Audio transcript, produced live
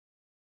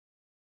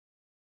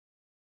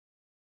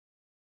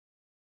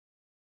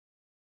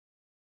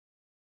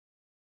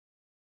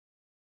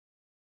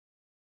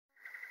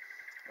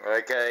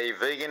Okay,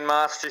 Vegan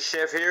Master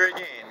Chef here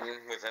again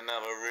with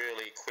another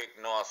really quick,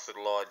 nice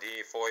little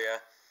idea for you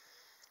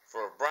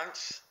for a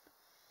brunch.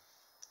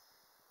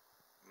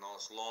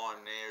 Nice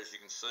lime there, as you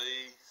can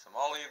see, some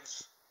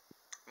olives,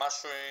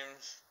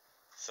 mushrooms,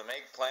 some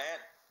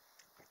eggplant,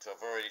 which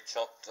I've already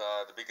chopped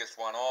the biggest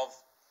one of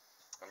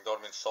and got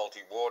them in salty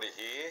water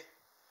here.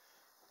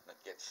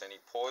 That gets any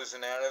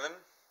poison out of them.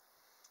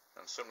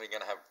 I'm simply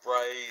going to have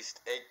braised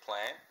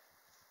eggplant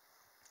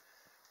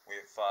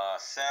with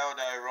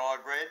sourdough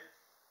rye bread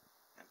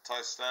and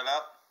toast that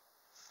up.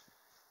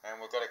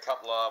 And we've got a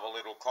couple of other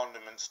little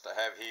condiments to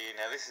have here.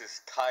 Now this is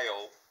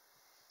kale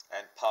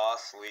and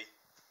parsley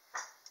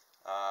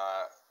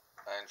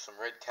and some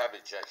red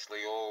cabbage,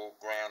 actually, all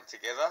ground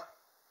together.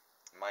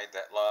 Made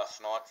that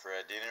last night for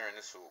our dinner, and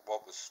this is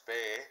what was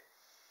spare.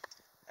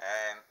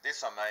 And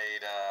this I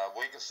made a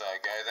week or so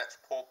ago. That's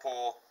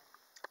pawpaw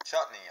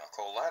chutney, I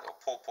call that, or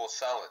pawpaw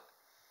salad.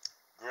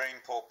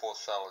 Green pawpaw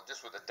salad,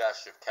 just with a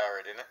dash of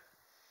carrot in it.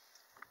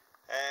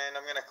 And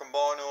I'm going to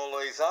combine all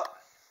these up.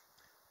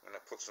 I'm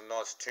going to put some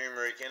nice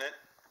turmeric in it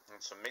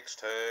and some mixed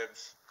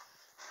herbs.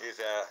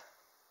 Here's our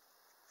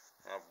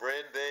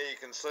bread there, you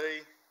can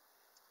see,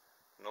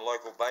 from the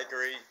local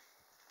bakery.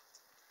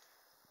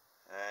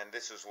 And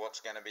this is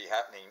what's going to be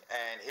happening.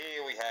 And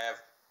here we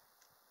have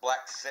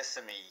black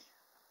sesame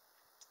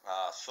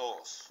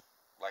sauce,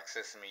 black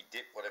sesame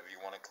dip, whatever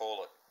you want to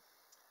call it.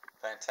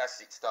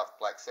 Fantastic stuff,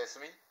 black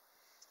sesame.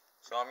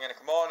 So I'm going to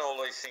combine all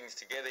these things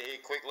together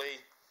here quickly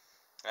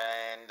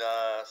and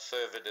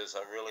serve it as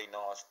a really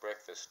nice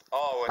breakfast.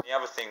 Oh, and the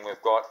other thing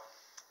we've got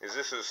is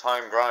this is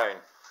homegrown.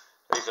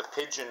 These are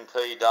pigeon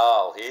pea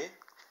dahl here.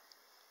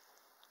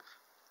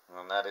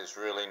 And that is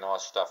really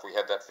nice stuff. We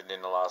had that for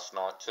dinner last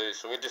night too.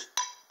 So we just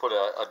put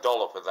a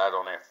dollop of that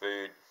on our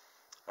food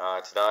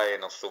today,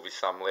 and there'll still be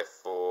some left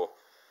for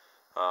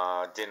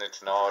dinner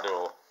tonight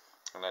or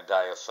in a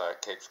day or so.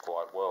 It keeps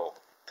quite well.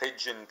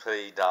 Pigeon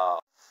pea dahl.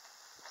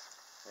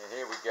 And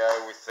here we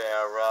go with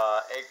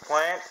our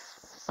eggplant.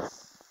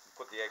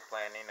 Put the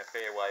eggplant in a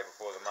fair way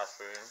before the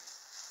mushroom.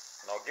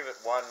 And I'll give it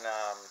one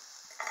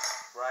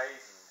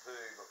braising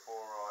too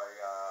before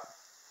I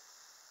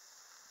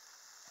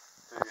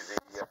do the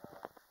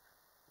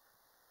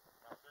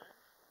mushroom.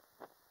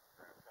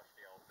 Touch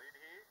the old lid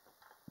here.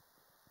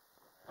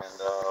 And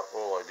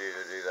all I do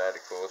to do that,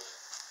 of course,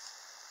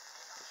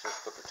 is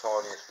just put the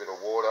tiniest bit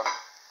of water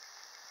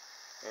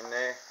in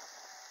there.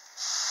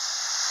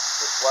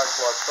 Just flash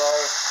like so.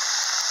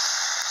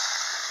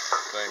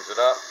 Steams it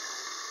up.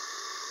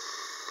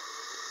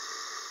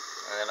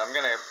 And I'm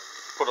going to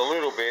put a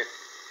little bit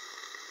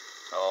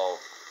of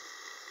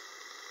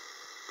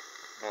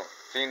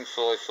thin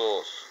soy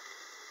sauce.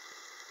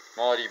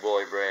 Mighty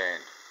Boy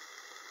brand.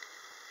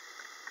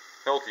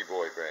 Healthy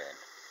Boy brand.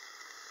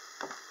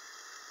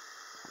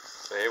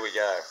 So here we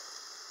go.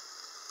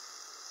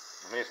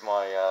 And here's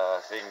my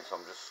things.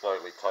 I'm just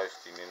slowly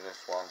toasting in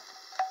this one.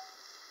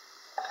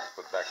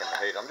 Put back in the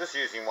heat. I'm just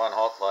using one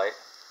hot plate.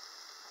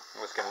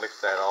 I'm just going to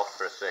lift that off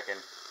for a second.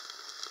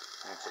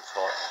 Once it's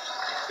hot,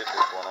 sit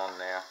this one on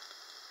now.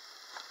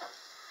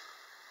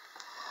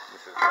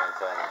 This is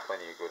maintaining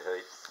plenty of good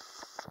heat.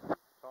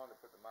 Time to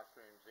put the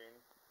mushrooms in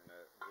and a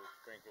little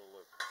sprinkle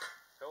of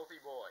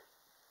Healthy Boy.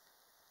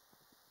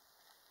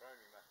 Throw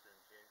me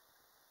mushrooms in.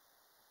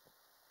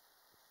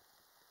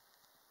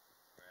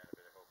 Around a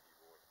bit of Healthy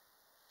Boy.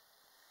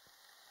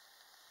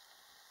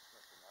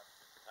 Not too much,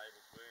 just a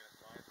tablespoon at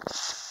the moment.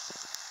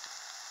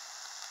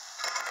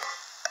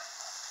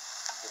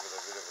 Give it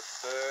a bit of a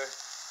stir.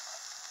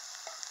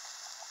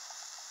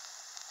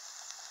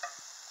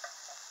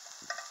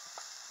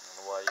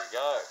 Away you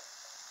go.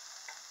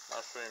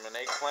 Mushroom and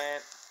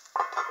eggplant.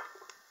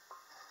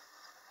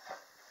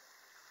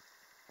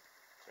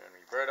 Turn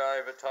my bread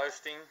over,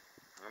 toasting.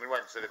 Let me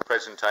wait and see the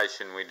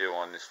presentation we do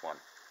on this one.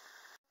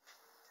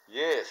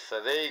 Yes,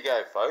 so there you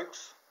go,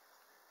 folks.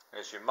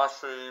 There's your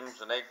mushrooms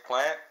and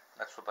eggplant.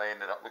 That's what they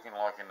ended up looking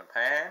like in the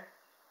pan.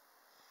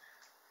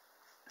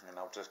 And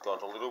I've just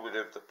got a little bit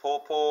of the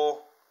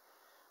pawpaw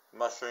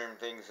mushroom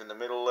things in the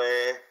middle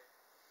there.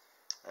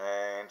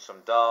 And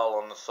some dahl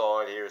on the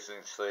side here, as you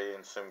can see,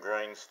 and some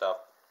green stuff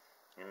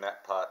in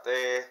that part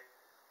there. A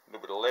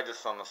little bit of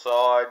lettuce on the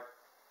side,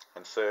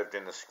 and served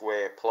in a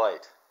square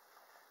plate.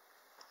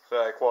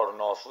 So quite a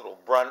nice little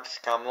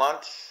brunch, come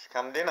lunch,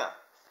 come dinner,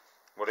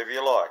 whatever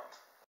you like.